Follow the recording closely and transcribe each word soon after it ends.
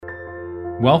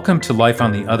Welcome to Life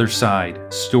on the Other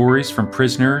Side, stories from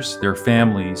prisoners, their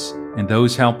families, and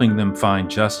those helping them find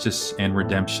justice and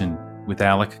redemption with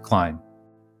Alec Klein.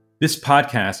 This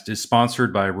podcast is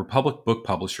sponsored by Republic Book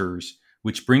Publishers,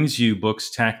 which brings you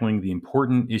books tackling the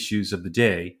important issues of the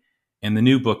day, and the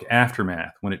new book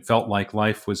Aftermath, When It Felt Like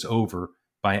Life Was Over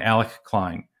by Alec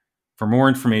Klein. For more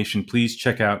information, please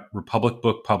check out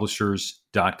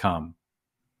republicbookpublishers.com.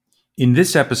 In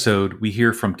this episode, we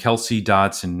hear from Kelsey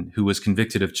Dodson, who was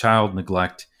convicted of child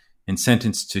neglect and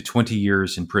sentenced to 20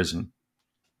 years in prison.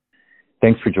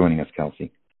 Thanks for joining us,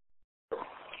 Kelsey.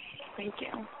 Thank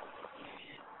you.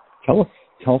 Tell us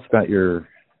about your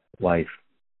life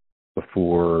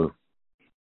before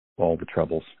all the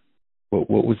troubles. What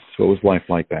was life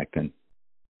like back then?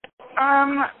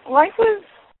 Life was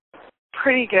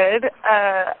pretty good.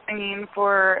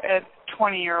 For a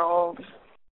 20-year-old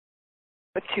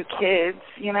with two kids,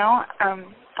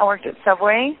 I worked at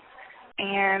Subway,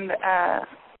 and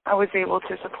I was able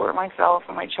to support myself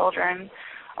and my children,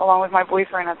 along with my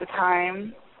boyfriend at the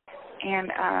time,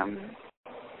 and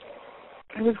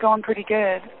it was going pretty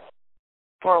good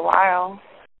for a while.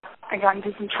 I got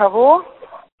into some trouble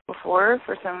before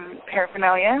for some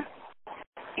paraphernalia,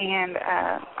 and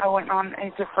I went on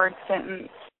a deferred sentence.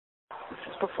 This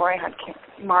was before I had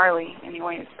Marley,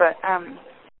 anyways, but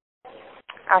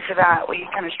after that, we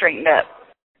kind of straightened up.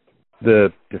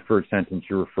 The deferred sentence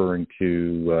you're referring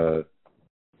to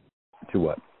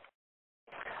what?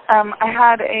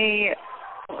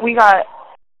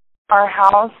 Our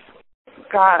house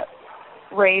got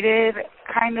raided,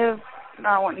 kind of. No,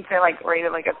 I wouldn't say like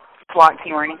raided like a SWAT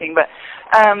team or anything, but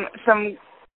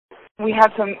we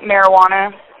had some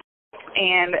marijuana,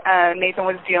 and Nathan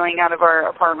was dealing out of our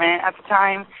apartment at the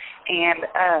time, and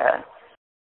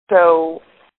so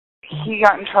he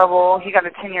got in trouble. He got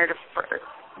a 10-year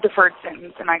deferred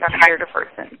sentence, and I got a year deferred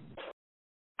sentence.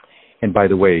 And by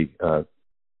the way,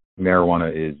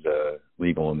 marijuana is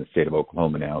legal in the state of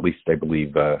Oklahoma now, at least I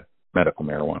believe medical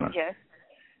marijuana.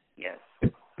 Yes.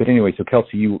 But anyway, so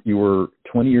Kelsey, you were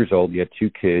 20 years old, you had two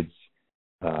kids,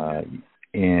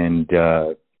 and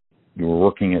you were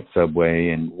working at Subway,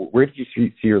 and where did you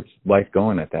see your life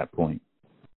going at that point?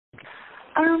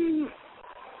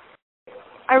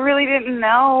 I really didn't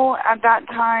know at that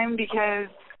time, because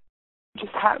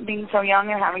just being so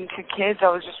young and having two kids, I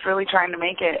was just really trying to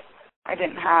make it. I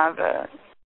don't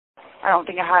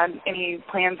think I had any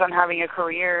plans on having a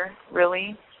career,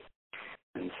 really.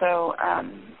 And so I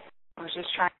was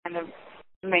just trying to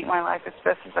make my life as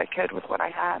best as I could with what I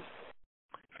had.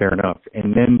 Fair enough.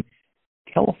 And then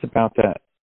tell us about that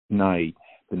night,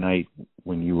 the night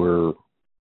when you were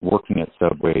working at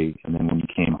Subway and then when you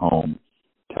came home.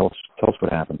 Tell us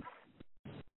what happened.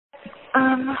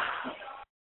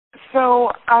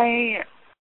 So I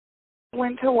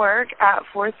went to work at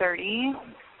 4:30,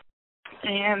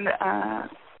 and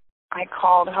I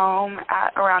called home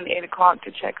at around 8 o'clock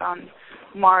to check on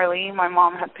Marley. My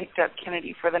mom had picked up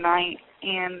Kennedy for the night,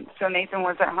 and so Nathan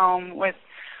was at home with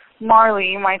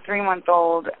Marley, my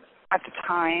 3-month-old at the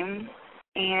time,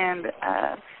 and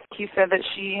he said that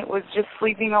she was just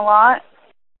sleeping a lot,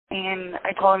 and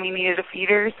I told him he needed a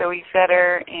feeder, so he fed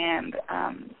her, and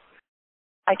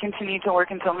I continued to work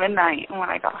until midnight. And when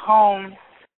I got home,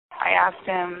 I asked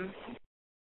him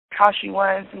how she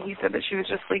was, and he said that she was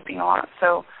just sleeping a lot.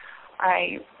 So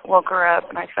I woke her up,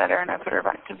 and I fed her, and I put her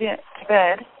back to bed.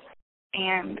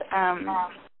 And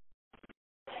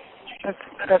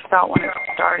that's about when it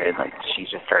started. Like, she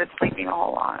just started sleeping a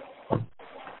whole lot.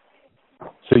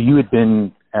 So you had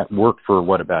been at work for,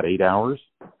 about 8 hours?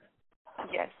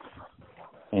 Yes.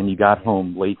 And you got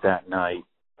home late that night,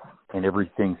 and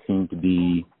everything seemed to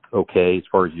be okay as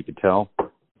far as you could tell?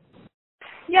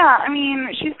 Yeah,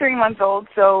 she's 3 months old,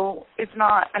 so it's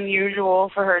not unusual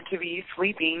for her to be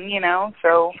sleeping,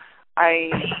 so I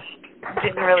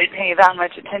didn't really pay that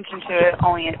much attention to it,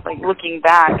 only looking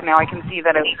back. Now I can see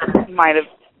that it might have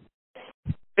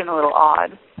been a little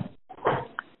odd.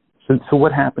 So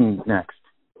what happened next?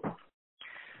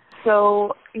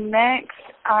 So next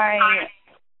I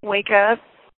wake up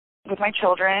with my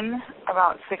children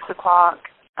about 6 o'clock.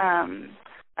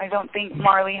 I don't think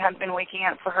Marley had been waking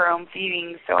up for her own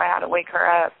feeding, so I had to wake her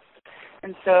up.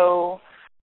 And so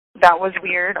that was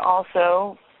weird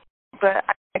also, but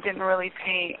I didn't really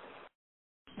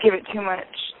give it too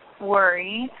much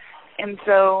worry. And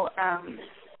so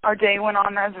our day went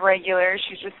on as regular.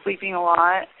 She's just sleeping a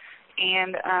lot.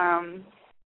 And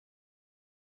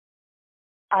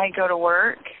I go to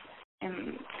work,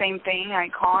 and same thing. I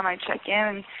call and I check in,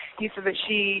 and he said that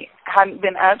she hadn't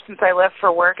been up since I left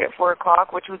for work at 4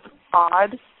 o'clock, which was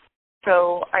odd.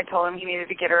 So I told him he needed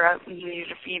to get her up and he needed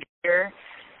to feed her,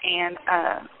 and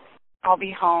I'll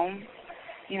be home.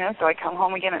 So I come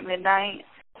home again at midnight,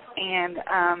 and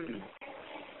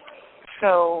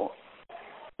so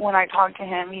when I talked to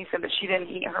him, he said that she didn't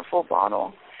eat her full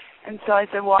bottle. And so I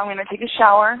said, well, I'm going to take a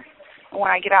shower, and when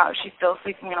I get out, if she's still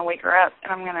asleep, I'm going to wake her up,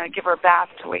 and I'm going to give her a bath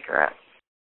to wake her up.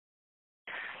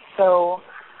 So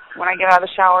when I get out of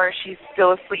the shower, she's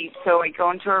still asleep, so I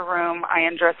go into her room, I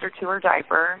undress her to her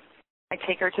diaper, I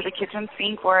take her to the kitchen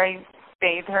sink where I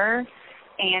bathe her,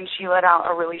 and she let out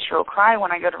a really shrill cry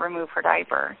when I go to remove her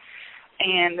diaper.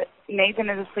 And Nathan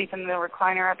is asleep in the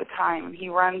recliner at the time. He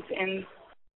runs into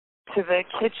the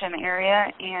kitchen area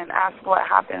and asked what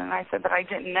happened, and I said that I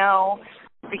didn't know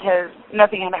because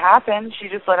nothing had happened. She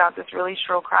just let out this really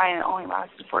shrill cry, and it only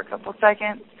lasted for a couple of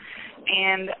seconds,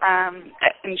 and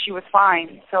she was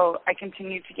fine. So I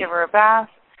continued to give her a bath,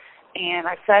 and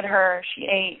I fed her. She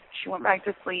ate. She went back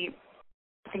to sleep.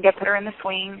 I think I put her in the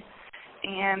swing,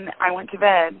 and I went to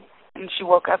bed, and she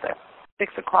woke up at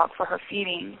 6 o'clock for her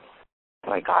feeding.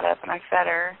 So I got up and I fed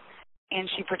her, and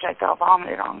she projectile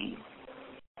vomited on me.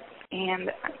 And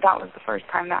that was the first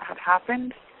time that had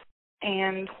happened.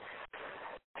 And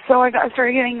so I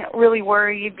started getting really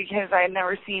worried because I had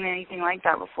never seen anything like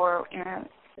that before in a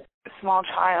small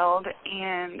child.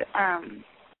 And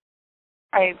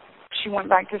she went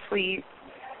back to sleep,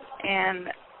 and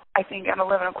I think at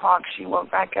 11 o'clock she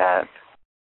woke back up.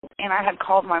 And I had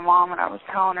called my mom, and I was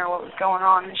telling her what was going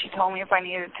on, and she told me if I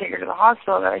needed to take her to the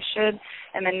hospital that I should.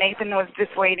 And then Nathan was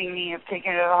dissuading me of taking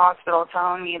her to the hospital,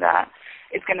 telling me that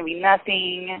it's going to be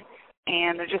nothing,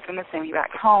 and they're just going to send me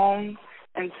back home.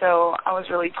 And so I was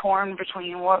really torn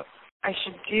between what I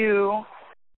should do.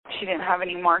 She didn't have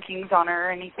any markings on her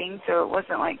or anything, so it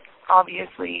wasn't like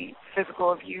obviously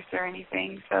physical abuse or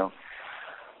anything. So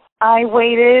I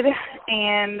waited,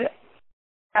 and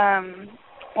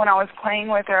when I was playing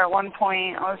with her at one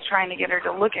point, I was trying to get her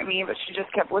to look at me, but she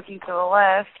just kept looking to the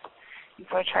left. And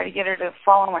so I tried to get her to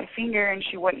follow my finger, and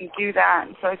she wouldn't do that.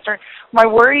 And so my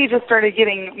worry just started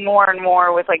getting more and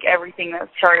more with like everything that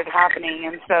started happening.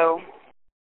 And so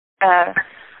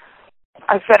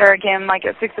I fed her again like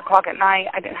at 6 o'clock at night.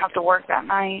 I didn't have to work that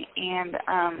night, and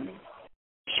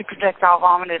she projectile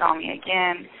vomited on me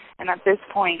again. And at this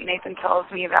point, Nathan tells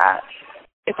me that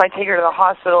if I take her to the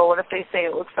hospital, what if they say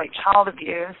it looks like child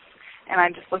abuse? And I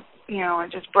just looked, I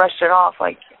just brushed it off.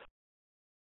 Like,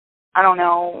 I don't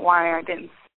know why I didn't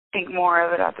think more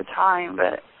of it at the time,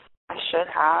 but I should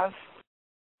have.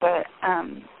 But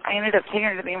I ended up taking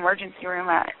her to the emergency room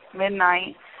at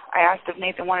midnight. I asked if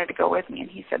Nathan wanted to go with me, and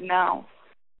he said no.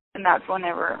 And that's when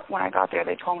I got there,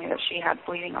 they told me that she had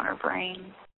bleeding on her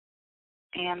brain.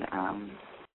 And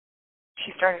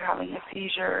she started having a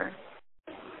seizure.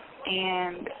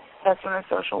 And that's when a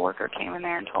social worker came in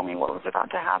there and told me what was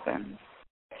about to happen.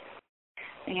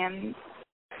 And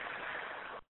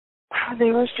they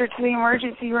rushed her to the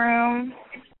emergency room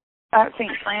at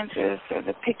St. Francis, or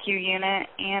the PICU unit,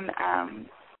 and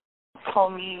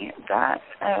told me that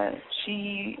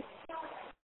she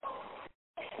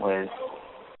was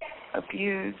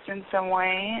abused in some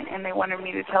way, and they wanted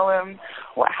me to tell them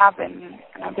what happened.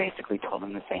 And I basically told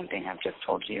them the same thing I've just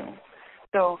told you.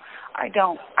 So I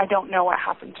don't know what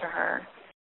happened to her,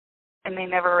 and they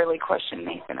never really questioned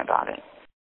Nathan about it.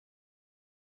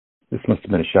 This must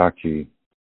have been a shock to you.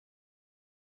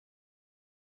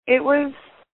 It was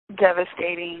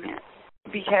devastating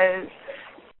because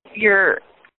you're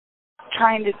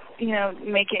trying to,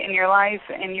 make it in your life,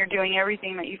 and you're doing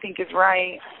everything that you think is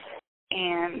right,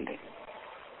 and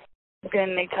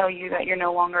then they tell you that you're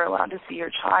no longer allowed to see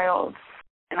your child,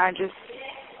 and I just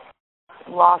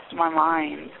lost my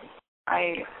mind.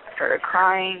 I started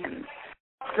crying and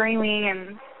screaming,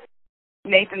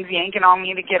 and Nathan's yanking on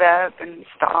me to get up and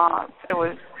stop. It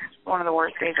was one of the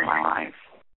worst days of my life.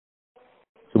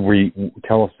 So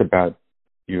tell us about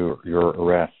your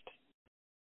arrest.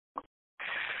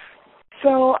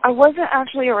 So I wasn't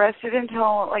actually arrested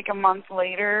until like a month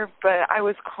later, but I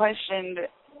was questioned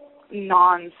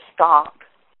nonstop.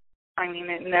 I mean,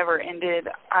 it never ended.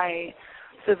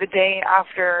 So the day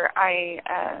after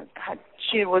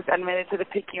she was admitted to the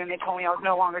PICU and they told me I was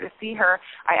no longer to see her,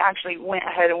 I actually went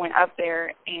ahead and went up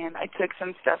there and I took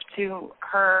some stuff to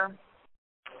her.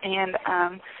 And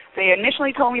they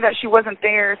initially told me that she wasn't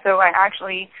there, so I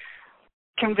actually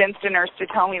convinced a nurse to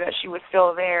tell me that she was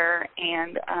still there.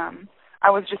 And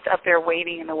I was just up there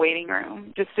waiting in the waiting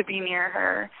room just to be near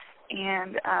her.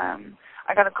 And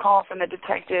I got a call from the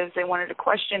detectives. They wanted to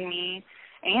question me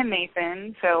and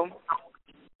Nathan, so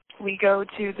we go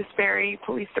to the Sperry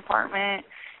Police Department,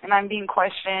 and I'm being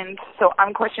questioned. So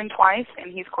I'm questioned twice,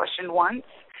 and he's questioned once.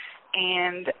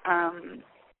 and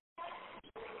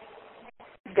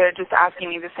they're just asking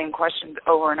me the same questions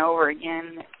over and over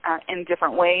again in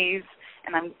different ways,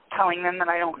 and I'm telling them that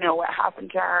I don't know what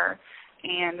happened to her.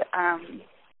 And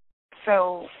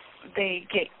so they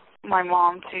get my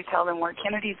mom to tell them where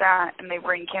Kennedy's at, and they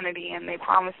bring Kennedy, and they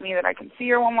promise me that I can see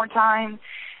her one more time.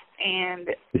 And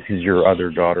this is your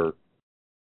other daughter?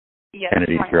 Yes,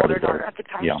 Kennedy's my your older other daughter. At the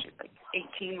time, yeah. she was like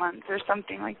 18 months or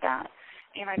something like that.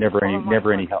 And I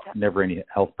never any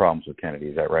health problems with Kennedy,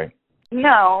 is that right?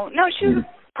 No, she was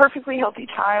a perfectly healthy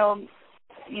child,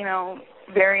 you know,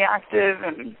 very active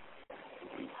and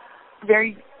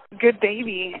very good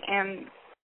baby. And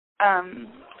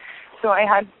so I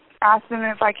had asked them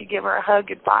if I could give her a hug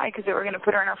goodbye because they were going to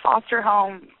put her in her foster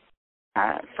home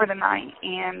for the night.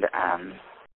 And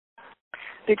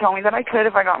they told me that I could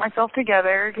if I got myself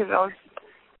together because I was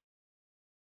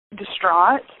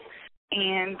distraught.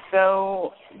 And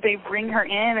so they bring her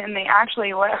in, and they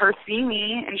actually let her see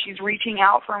me, and she's reaching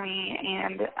out for me,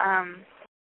 and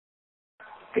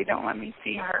they don't let me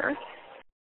see her.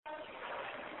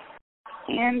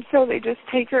 And so they just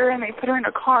take her, and they put her in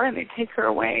a car, and they take her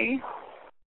away.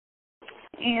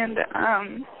 And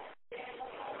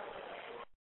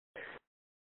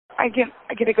I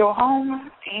get to go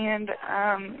home, and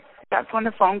that's when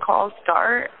the phone calls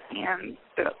start, and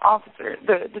the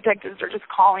detectives are just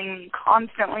calling me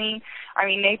constantly. I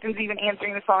mean, Nathan's even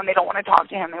answering the phone. They don't want to talk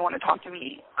to him. They want to talk to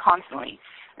me constantly.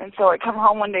 And so I come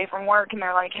home one day from work, and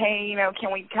they're like, hey, you know,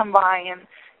 can we come by and,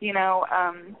 you know,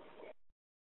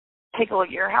 take a look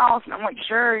at your house? And I'm like,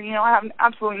 sure. You know, I have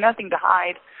absolutely nothing to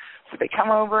hide. So they come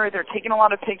over. They're taking a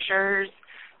lot of pictures.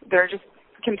 They're just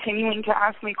continuing to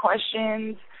ask me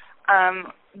questions.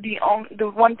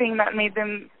 The one thing that made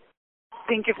them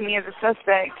think of me as a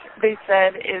suspect, they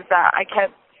said, is that I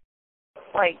kept,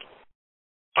 like,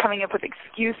 coming up with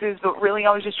excuses, but really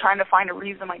I was just trying to find a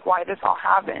reason, like, why this all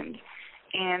happened.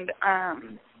 And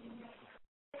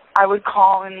I would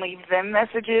call and leave them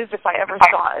messages if I ever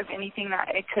thought of anything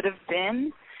that it could have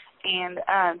been, and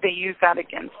they used that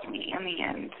against me in the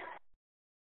end.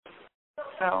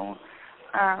 So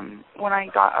when I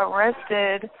got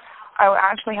arrested, I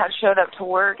actually had showed up to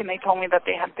work, and they told me that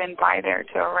they had been by there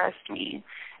to arrest me.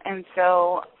 And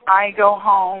so I go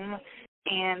home,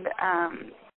 and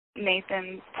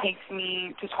Nathan takes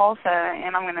me to Tulsa,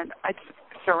 and I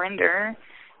surrender,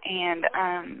 and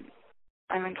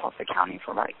I'm in Tulsa County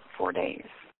for about 4 days.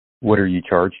 What are you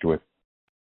charged with?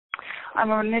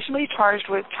 I'm initially charged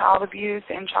with child abuse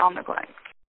and child neglect.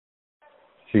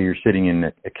 So you're sitting in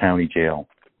a county jail.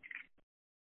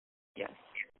 Yes.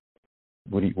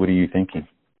 What are you thinking?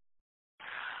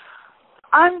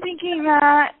 I'm thinking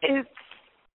that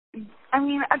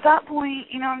at that point,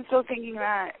 you know, I'm still thinking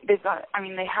that they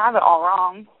have it all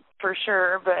wrong for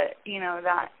sure, but, you know,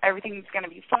 that everything's going to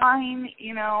be fine,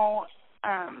 you know.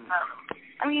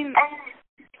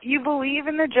 You believe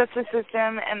in the justice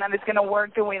system and that it's going to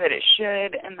work the way that it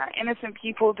should, and that innocent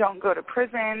people don't go to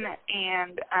prison,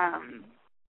 and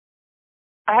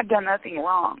I had done nothing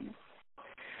wrong.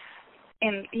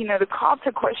 And, you know, the cops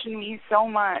had questioned me so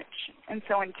much and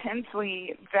so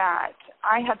intensely that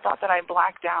I had thought that I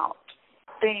blacked out.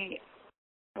 They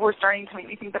were starting to make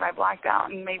me think that I blacked out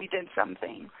and maybe did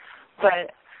something.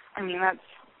 But, I mean, that's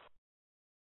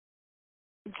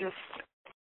just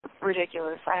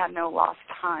ridiculous. I had no lost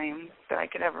time that I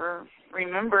could ever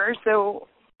remember. So,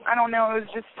 I don't know. It was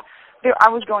just, I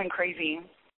was going crazy.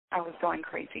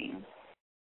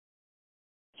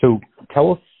 So,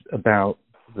 tell us about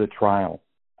the trial.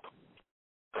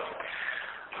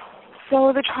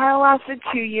 So the trial lasted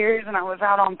 2 years, and I was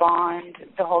out on bond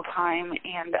the whole time.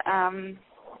 And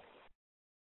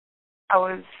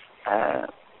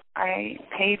I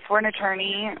paid for an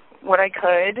attorney what I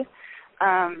could. It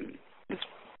was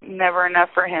never enough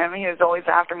for him. He was always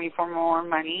after me for more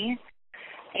money.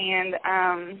 And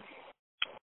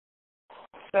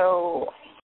so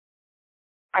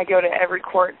I go to every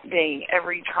court date,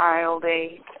 every trial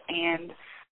date, and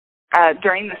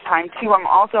during this time, too, I'm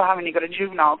also having to go to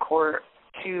juvenile court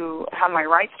to have my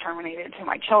rights terminated to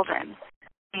my children.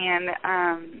 And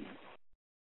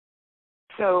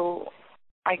so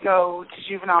I go to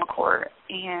juvenile court,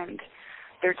 and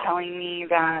they're telling me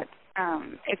that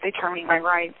if they terminate my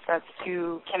rights, that's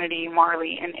to Kennedy,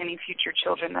 Marley, and any future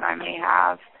children that I may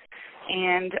have.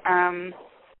 And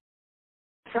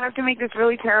so I have to make this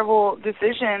really terrible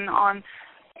decision on,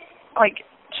 like,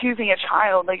 choosing a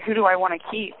child. Like, who do I want to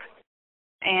keep?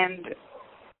 And,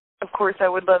 of course, I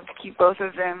would love to keep both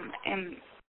of them. And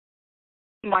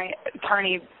my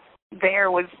attorney there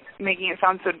was making it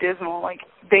sound so dismal, like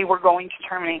they were going to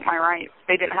terminate my rights.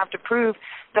 They didn't have to prove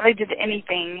that I did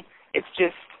anything it's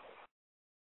just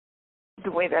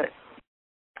the way that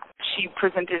she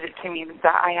presented it to me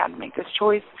that I had to make this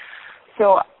choice.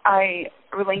 So I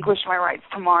relinquished my rights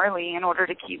to Marley in order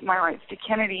to keep my rights to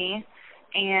Kennedy,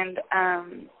 and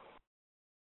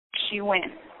she went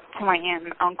to my aunt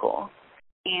and uncle.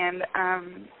 And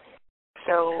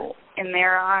so in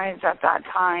their eyes at that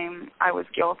time, I was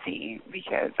guilty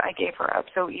because I gave her up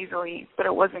so easily, but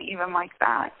it wasn't even like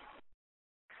that.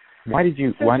 Why did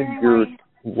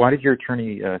your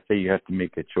attorney say you have to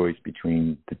make a choice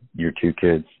between your two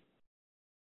kids?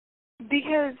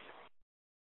 Because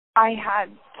I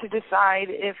had to decide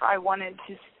if I wanted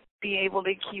to be able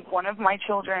to keep one of my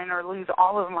children or lose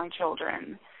all of my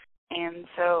children. And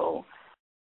so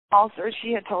also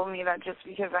she had told me that just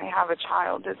because I have a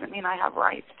child doesn't mean I have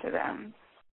rights to them.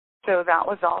 So that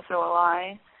was also a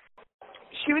lie.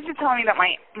 She was just telling me that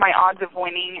my odds of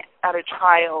winning at a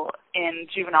trial in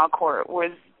juvenile court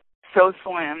was so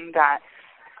slim that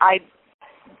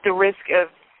the risk of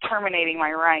terminating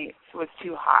my rights was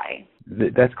too high.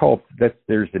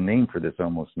 There's a name for this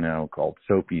almost now called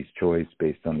Sophie's Choice,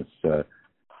 based on this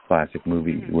classic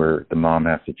movie where the mom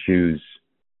has to choose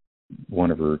one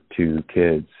of her two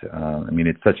kids. I mean,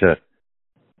 it's such a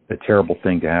terrible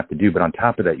thing to have to do. But on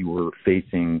top of that, you were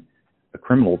facing a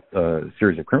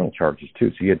series of criminal charges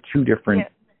too. So you had two different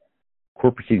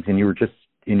court proceedings, and you were just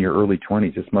in your early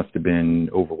 20s. This must have been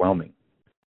overwhelming.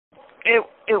 It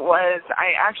was.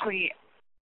 I actually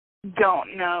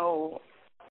don't know.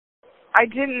 I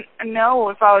didn't know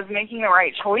if I was making the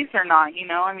right choice or not, you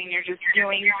know? I mean, you're just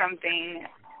doing something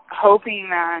hoping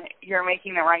that you're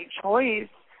making the right choice,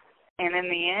 and in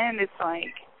the end, it's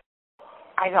like,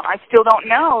 I still don't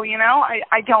know, you know?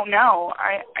 I don't know.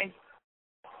 I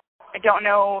don't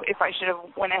know if I should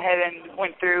have went ahead and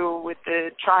went through with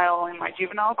the trial in my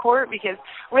juvenile court, because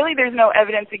really there's no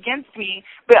evidence against me,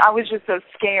 but I was just so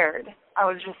scared. I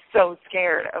was just so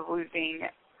scared of losing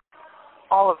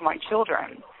all of my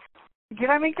children. Did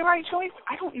I make the right choice?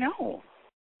 I don't know.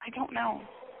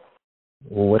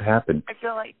 Well, what happened? I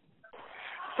feel like...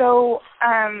 So,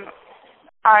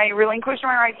 I relinquished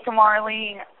my rights to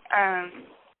Marley. I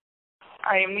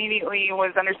immediately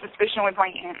was under suspicion with my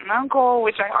aunt and uncle,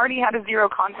 which I already had a zero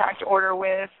contact order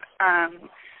with.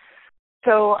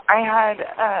 So I had,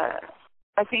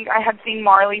 I think I had seen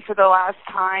Marley for the last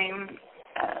time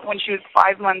when she was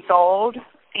 5 months old,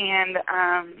 and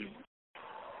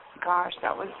gosh,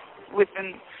 that was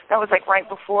like right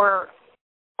before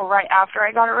or right after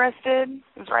I got arrested.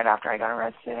 It was right after I got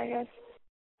arrested, I guess,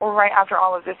 or right after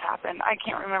all of this happened. I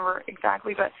can't remember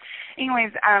exactly, but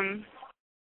anyways,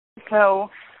 so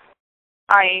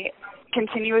I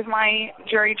continue with my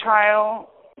jury trial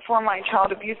for my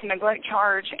child abuse and neglect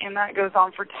charge, and that goes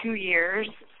on for 2 years.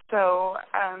 So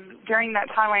during that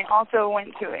time, I also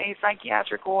went to a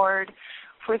psychiatric ward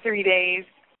for 3 days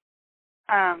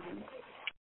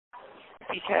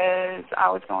because I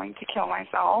was going to kill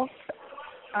myself.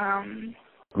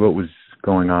 What was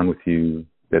going on with you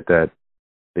that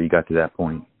you got to that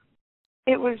point?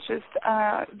 It was just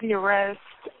the arrest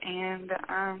and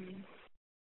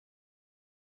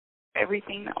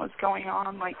everything that was going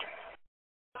on, like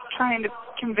trying to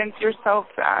convince yourself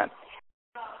that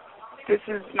this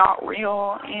is not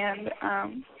real and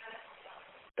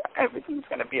everything's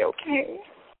going to be okay.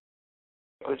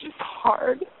 It was just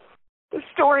hard. The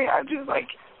story I just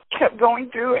kept going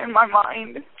through in my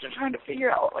mind, just trying to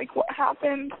figure out what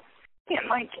happened,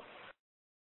 and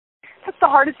that's the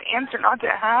hardest answer not to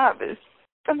have, is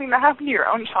something that happened to your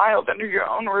own child under your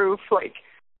own roof, and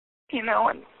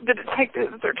the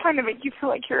detectives, they're trying to make you feel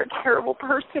like you're a terrible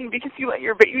person because you let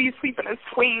your baby sleep in a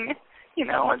swing.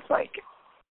 It's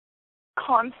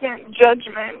constant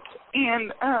judgment,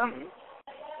 and I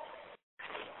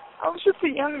was just a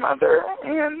young mother,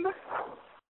 and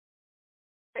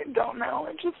I don't know,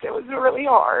 it was really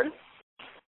hard.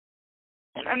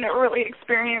 And I never really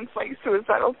experienced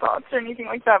suicidal thoughts or anything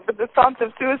like that, but the thoughts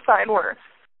of suicide were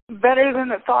better than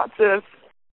the thoughts of,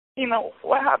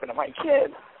 what happened to my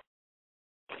kid.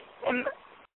 And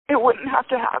it wouldn't have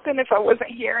to happen if I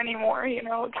wasn't here anymore, it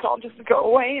could all just go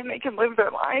away and they could live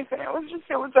their life. And it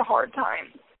was a hard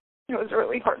time. It was a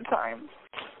really hard time.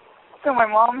 So my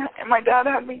mom and my dad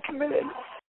had me committed.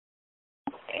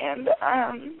 And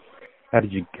how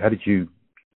did you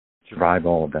survive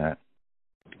all of that?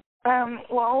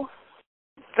 Well,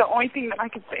 the only thing that I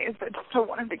could say is that I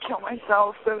wanted to kill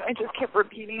myself, so I just kept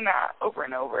repeating that over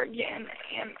and over again,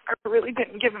 and I really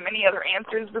didn't give him any other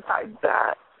answers besides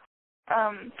that.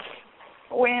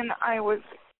 When I was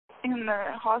in the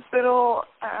hospital,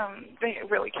 they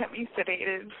really kept me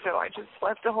sedated, so I just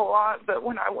slept a whole lot, but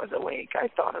when I was awake, I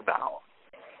thought about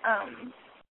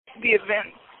the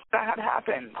events that had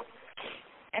happened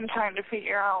and trying to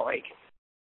figure out, like,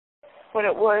 what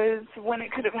it was, when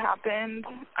it could have happened.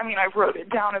 I mean, I wrote it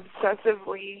down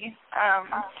obsessively.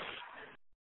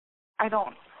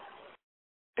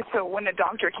 So when the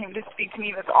doctor came to speak to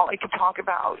me, that's all I could talk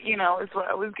about, you know, is what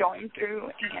I was going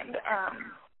through. And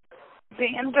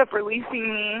they ended up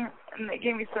releasing me, and they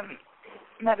gave me some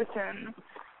medicine.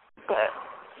 But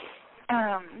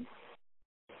I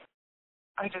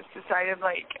just decided,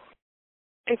 like,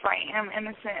 if I am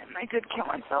innocent and I did kill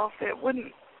myself, it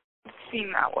wouldn't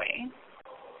seem that way.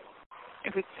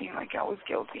 It would seem like I was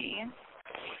guilty.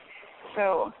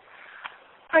 So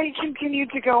I continued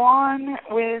to go on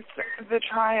with the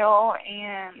trial,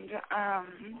 and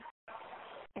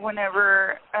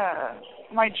whenever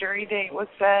my jury date was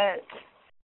set,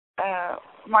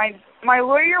 my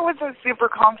lawyer was super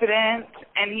confident,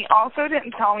 and he also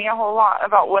didn't tell me a whole lot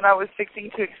about what I was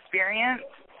fixing to experience.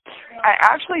 I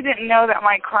actually didn't know that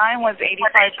my crime was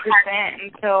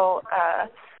 85% until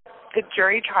the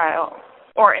jury trial,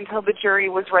 or until the jury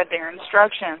was read their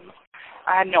instructions.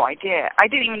 I had no idea. I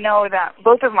didn't even know that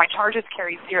both of my charges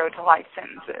carried 0 to life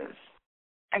sentences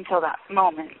until that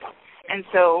moment. And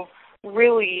so,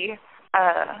 really,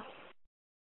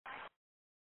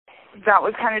 that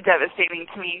was kind of devastating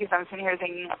to me, because I'm sitting here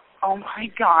thinking, oh my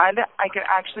God, I could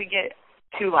actually get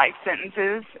 2 life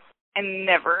sentences and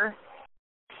never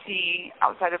see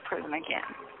outside of prison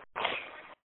again.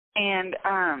 And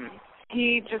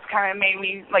he just kind of made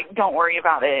me, like, don't worry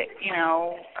about it, you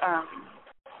know.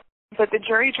 But the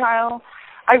jury trial,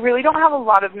 I really don't have a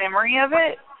lot of memory of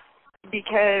it,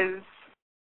 because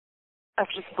I've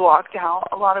just blocked out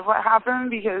a lot of what happened,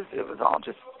 because it was all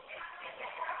just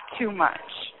too much.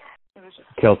 It was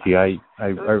just Kelsey,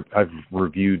 I've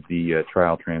reviewed the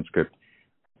trial transcript.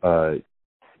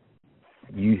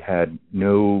 You had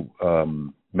no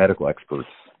medical experts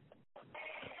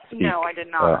speak, no, I did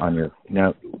not. on your.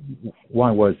 Now, why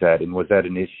was that? And was that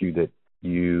an issue that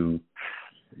you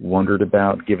wondered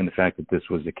about, given the fact that this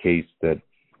was a case that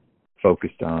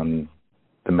focused on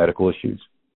the medical issues?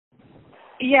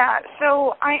 Yeah,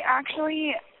 so I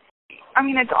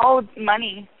mean, it's all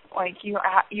money. Like, you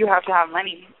have to have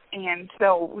money. And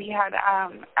so we had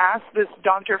asked this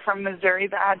doctor from Missouri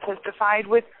that had testified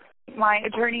with my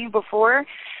attorney before,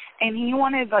 and he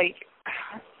wanted, like,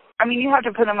 I mean, you have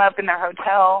to put them up in their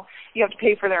hotel, you have to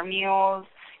pay for their meals,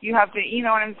 you have to, you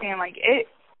know what I'm saying, like, it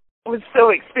was so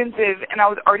expensive, and I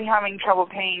was already having trouble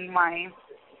paying my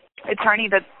attorney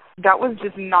that was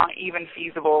just not even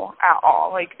feasible at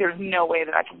all. Like, there's no way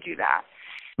that I could do that.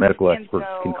 Medical experts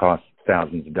can cost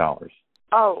thousands of dollars.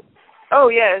 Oh,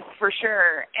 yes, for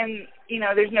sure. And, you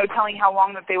know, there's no telling how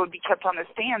long that they would be kept on the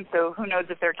stand, so who knows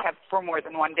if they're kept for more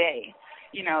than one day,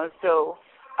 you know. So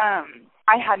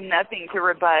I had nothing to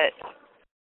rebut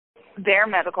their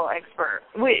medical expert,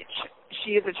 which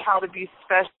she is a child abuse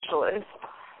specialist.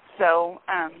 So,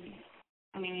 I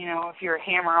mean, you know, if you're a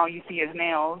hammer, all you see is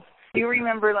nails. Do you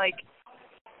remember, like,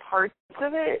 parts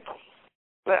of it?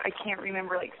 But I can't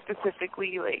remember, like,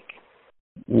 specifically, like,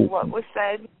 what was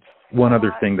said. One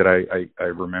other thing that I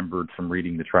remembered from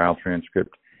reading the trial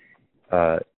transcript,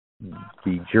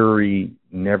 the jury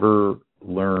never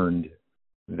learned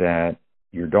that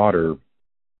your daughter,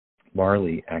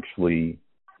 Marley, actually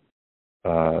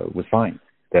was fine.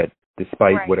 That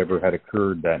despite whatever had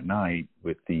occurred that night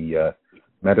with the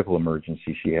medical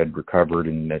emergency, she had recovered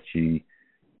and that she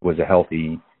was a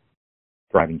healthy,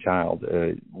 thriving child.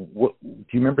 Do you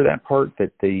remember that part,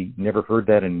 that they never heard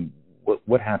that, and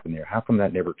what happened there? How come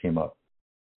that never came up?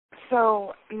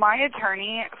 So my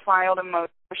attorney filed a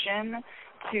motion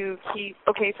to keep,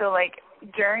 so like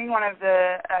during one of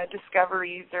the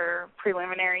discoveries or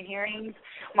preliminary hearings,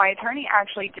 my attorney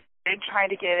actually did try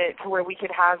to get it to where we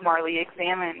could have Marley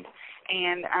examined.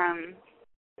 And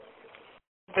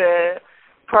the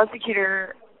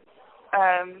prosecutor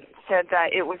said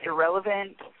that it was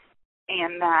irrelevant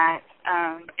and that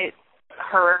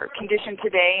her condition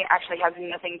today actually has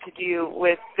nothing to do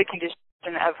with the condition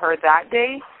of her that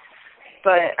day.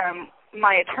 But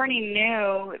my attorney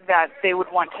knew that they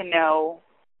would want to know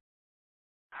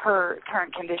her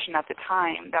current condition at the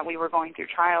time that we were going through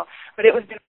trial. But it was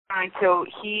denied, so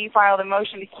he filed a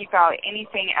motion to keep out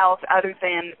anything else other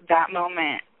than that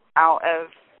moment out of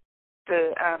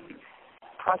the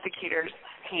prosecutor's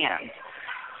hands.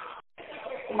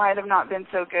 Might have not been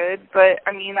so good, but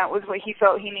I mean, that was what he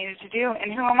felt he needed to do.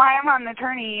 And who am I? I'm not an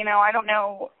attorney, you know. I don't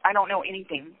know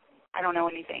anything. I don't know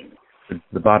anything.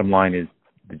 The bottom line is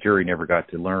the jury never got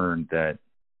to learn that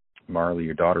Marley,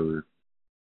 your daughter,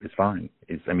 is fine.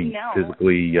 No,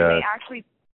 physically. They actually,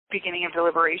 beginning of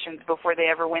deliberations before they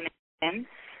ever went in,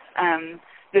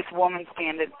 this woman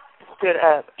stood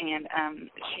up, and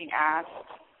she asked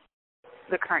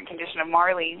the current condition of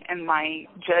Marley, and my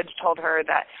judge told her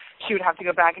that she would have to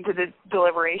go back into the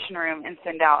deliberation room and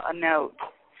send out a note.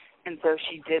 And so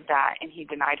she did that, and he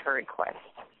denied her request.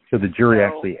 So the jury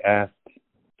actually asked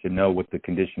to know what the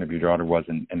condition of your daughter was,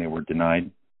 and they were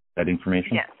denied that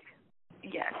information?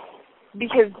 Yes.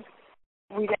 Because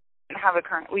we didn't have a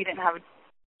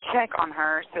check on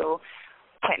her, so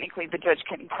technically the judge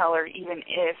couldn't tell her even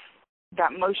if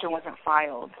that motion wasn't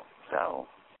filed. So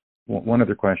one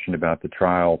other question about the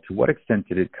trial. To what extent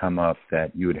did it come up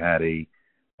that you had a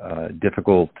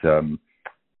difficult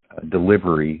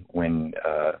delivery when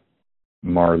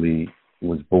Marley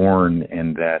was born,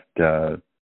 and that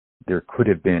there could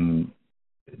have been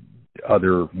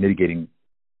other mitigating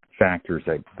factors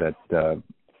that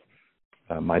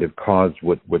might have caused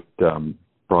what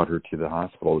brought her to the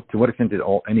hospital? To what extent did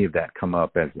any of that come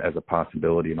up as a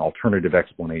possibility, an alternative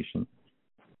explanation?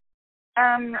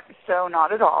 So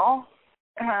not at all.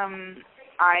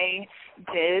 I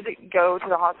did go to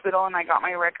the hospital and I got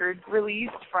my records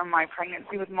released from my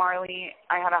pregnancy with Marley.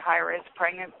 I had a high-risk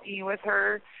pregnancy with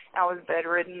her. I was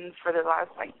bedridden for the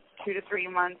last 2 to 3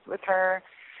 months with her.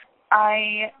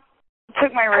 I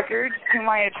took my records to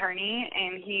my attorney,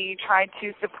 and he tried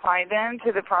to supply them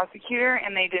to the prosecutor,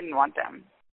 and they didn't want them.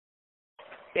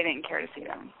 They didn't care to see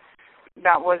them.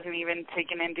 That wasn't even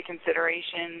taken into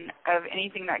consideration of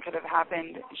anything that could have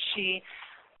happened.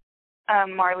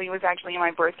 Marley was actually in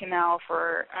my birth canal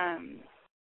for, I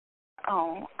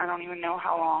don't even know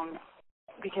how long,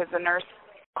 because the nurse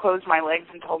closed my legs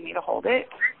and told me to hold it.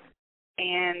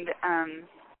 And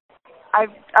I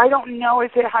don't know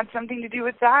if it had something to do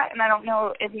with that, and I don't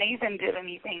know if Nathan did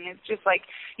anything. It's just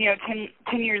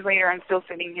 10 years later, I'm still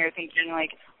sitting here thinking,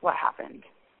 what happened?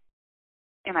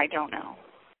 And I don't know.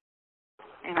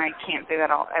 And I can't say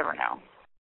that I'll ever know.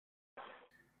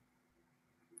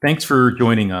 Thanks for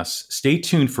joining us. Stay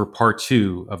tuned for part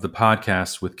 2 of the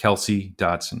podcast with Kelsey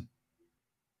Dodson.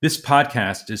 This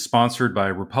podcast is sponsored by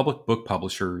Republic Book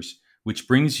Publishers, which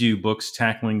brings you books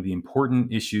tackling the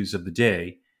important issues of the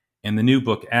day, and the new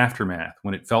book Aftermath,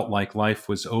 When It Felt Like Life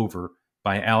Was Over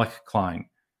by Alec Klein.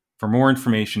 For more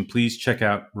information, please check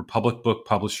out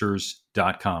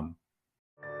republicbookpublishers.com.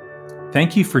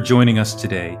 Thank you for joining us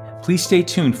today. Please stay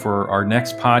tuned for our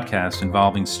next podcast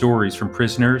involving stories from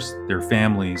prisoners, their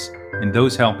families, and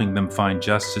those helping them find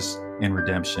justice and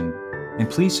redemption. And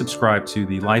please subscribe to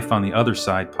the Life on the Other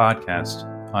Side podcast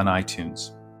on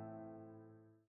iTunes.